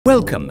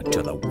Welcome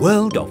to the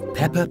world of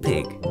Peppa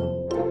Pig.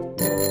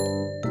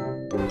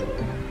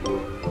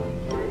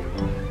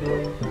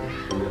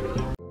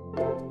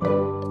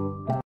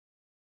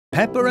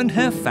 Peppa and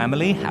her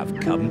family have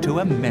come to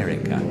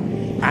America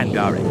and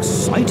are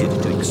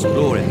excited to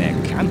explore in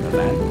their camper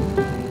van.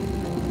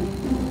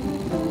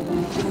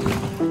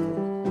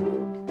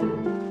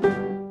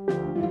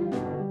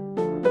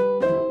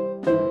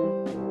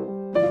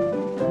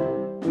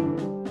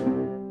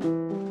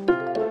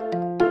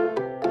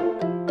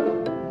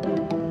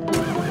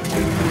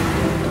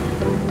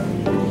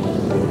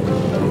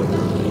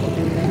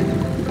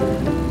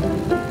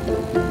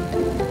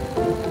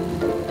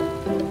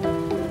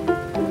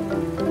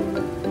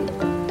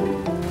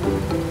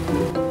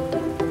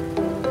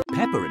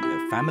 Peppa and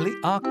her family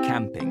are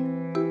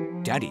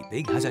camping. Daddy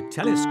Pig has a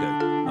telescope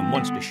and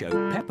wants to show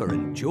Peppa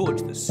and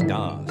George the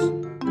stars.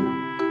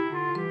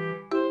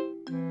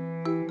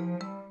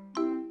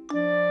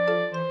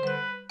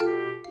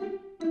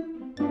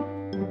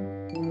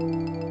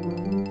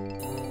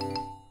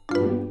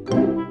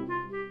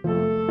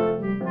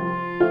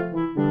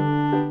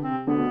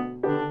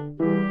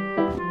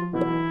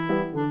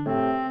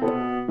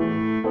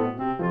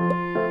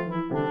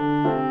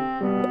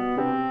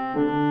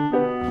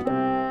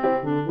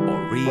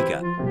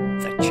 Riga,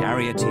 the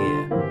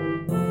charioteer.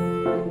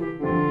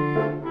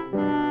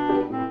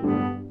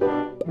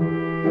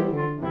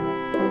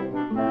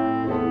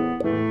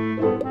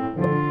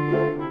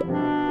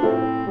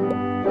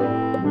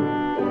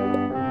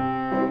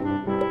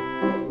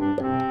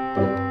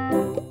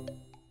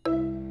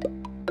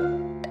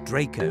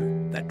 Draco,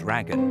 the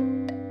dragon.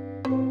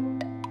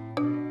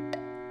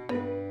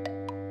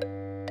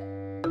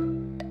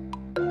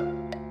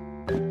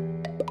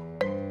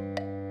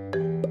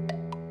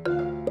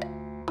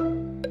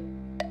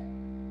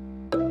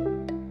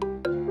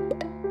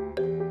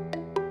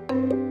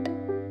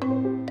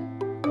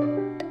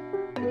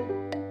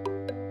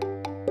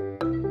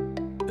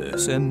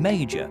 Ursa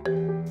Major,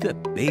 the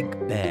big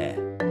bear.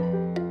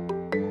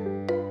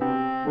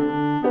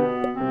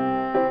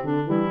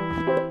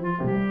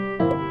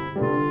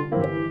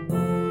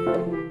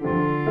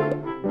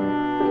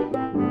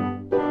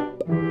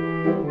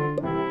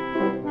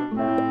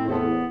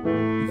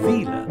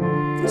 Vila,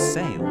 the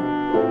sail.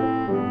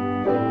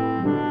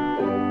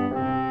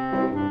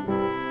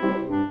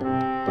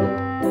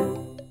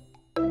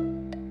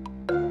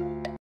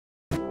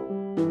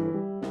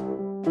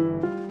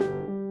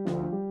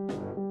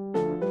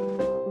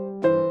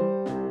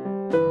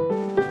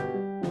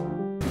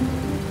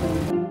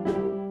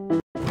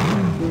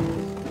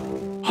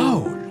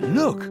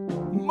 Look!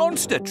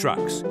 Monster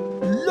trucks!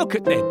 Look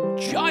at their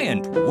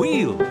giant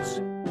wheels!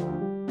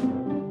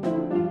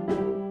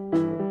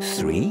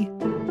 3,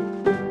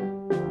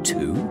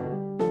 2,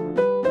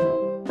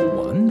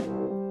 1,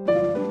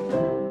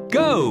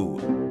 go!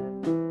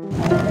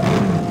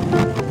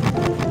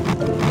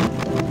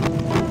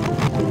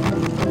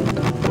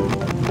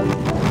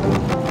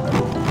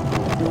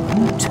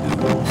 One, 2,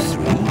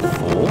 3,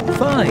 4,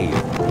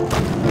 5.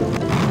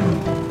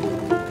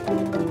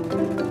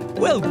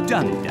 Well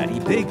done, Daddy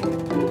Pig.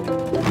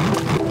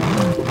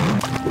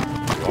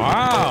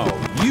 Wow!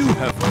 You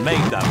have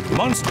made the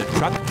monster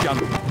truck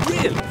jump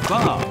really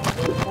far.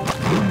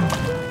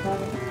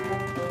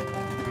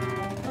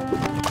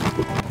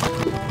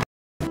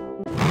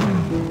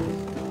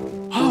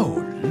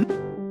 Oh!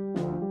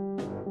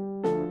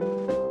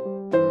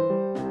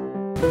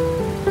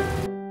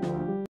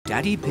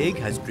 Daddy Pig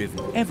has driven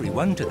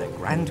everyone to the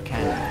Grand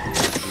Canyon.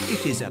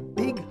 It is a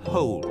big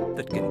hole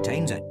that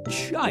contains a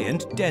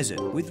giant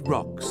desert with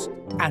rocks,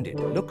 and it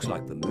looks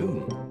like the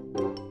moon.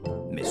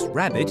 Miss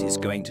Rabbit is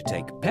going to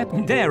take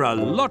Peppa. There are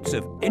lots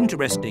of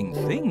interesting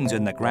things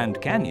in the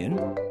Grand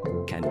Canyon.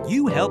 Can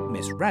you help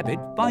Miss Rabbit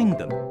find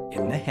them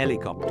in the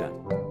helicopter?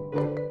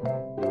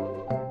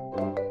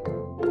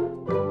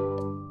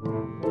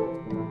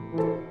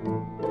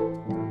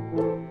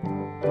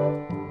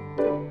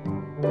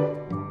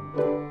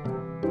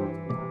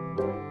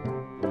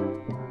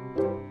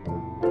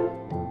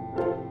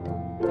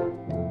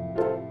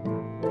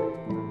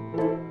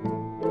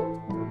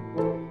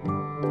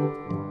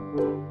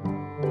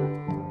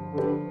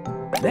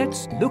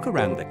 Let's look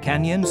around the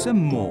canyon some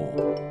more.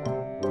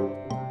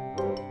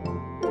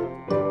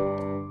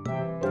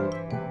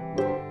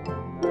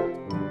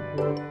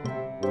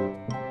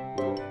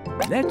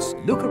 Let's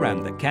look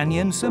around the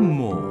canyon some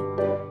more.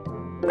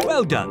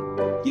 Well done!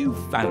 You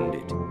found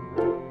it.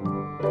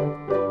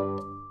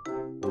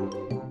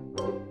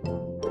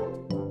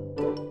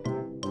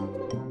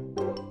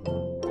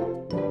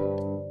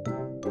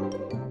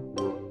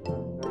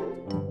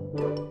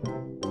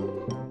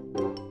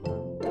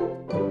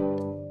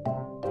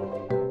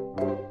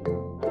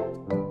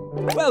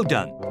 Well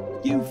done!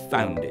 You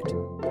found it.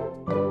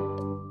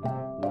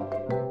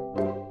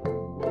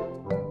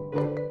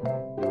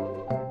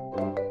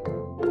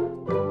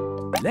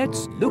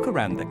 Let's look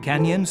around the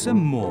canyon some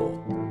more.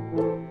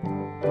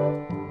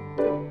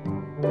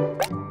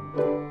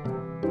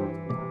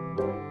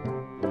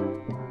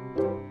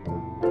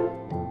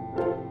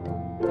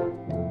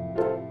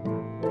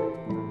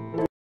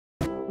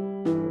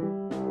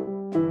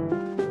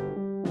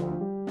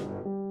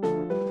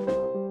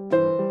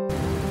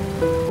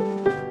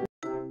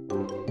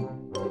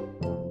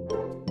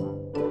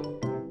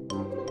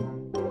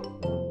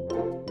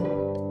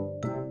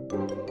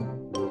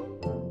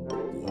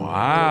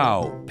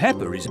 Wow!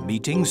 Peppa is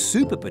meeting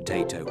Super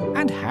Potato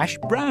and Hash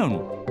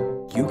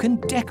Brown. You can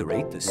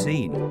decorate the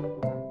scene.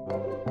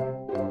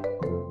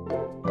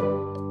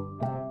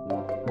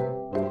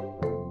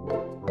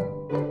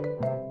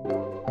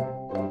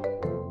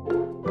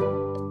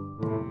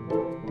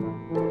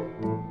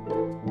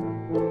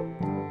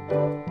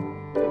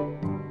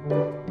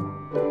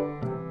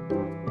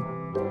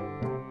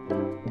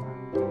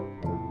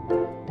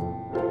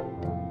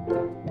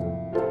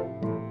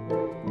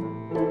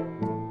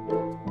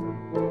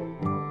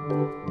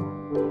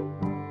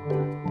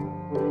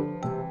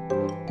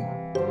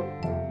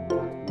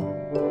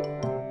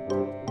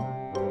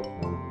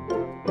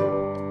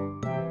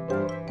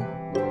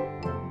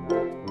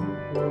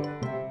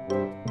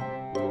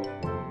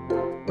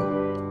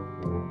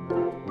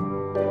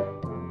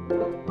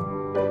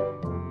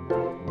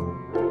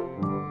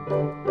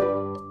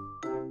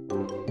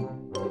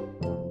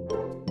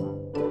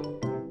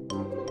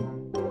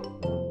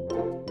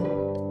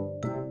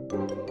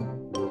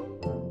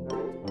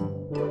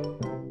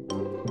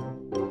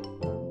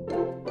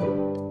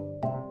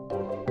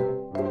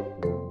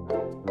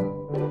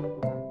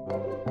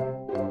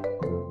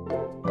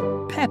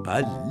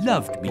 Peppa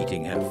loved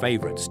meeting her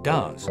favourite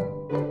stars.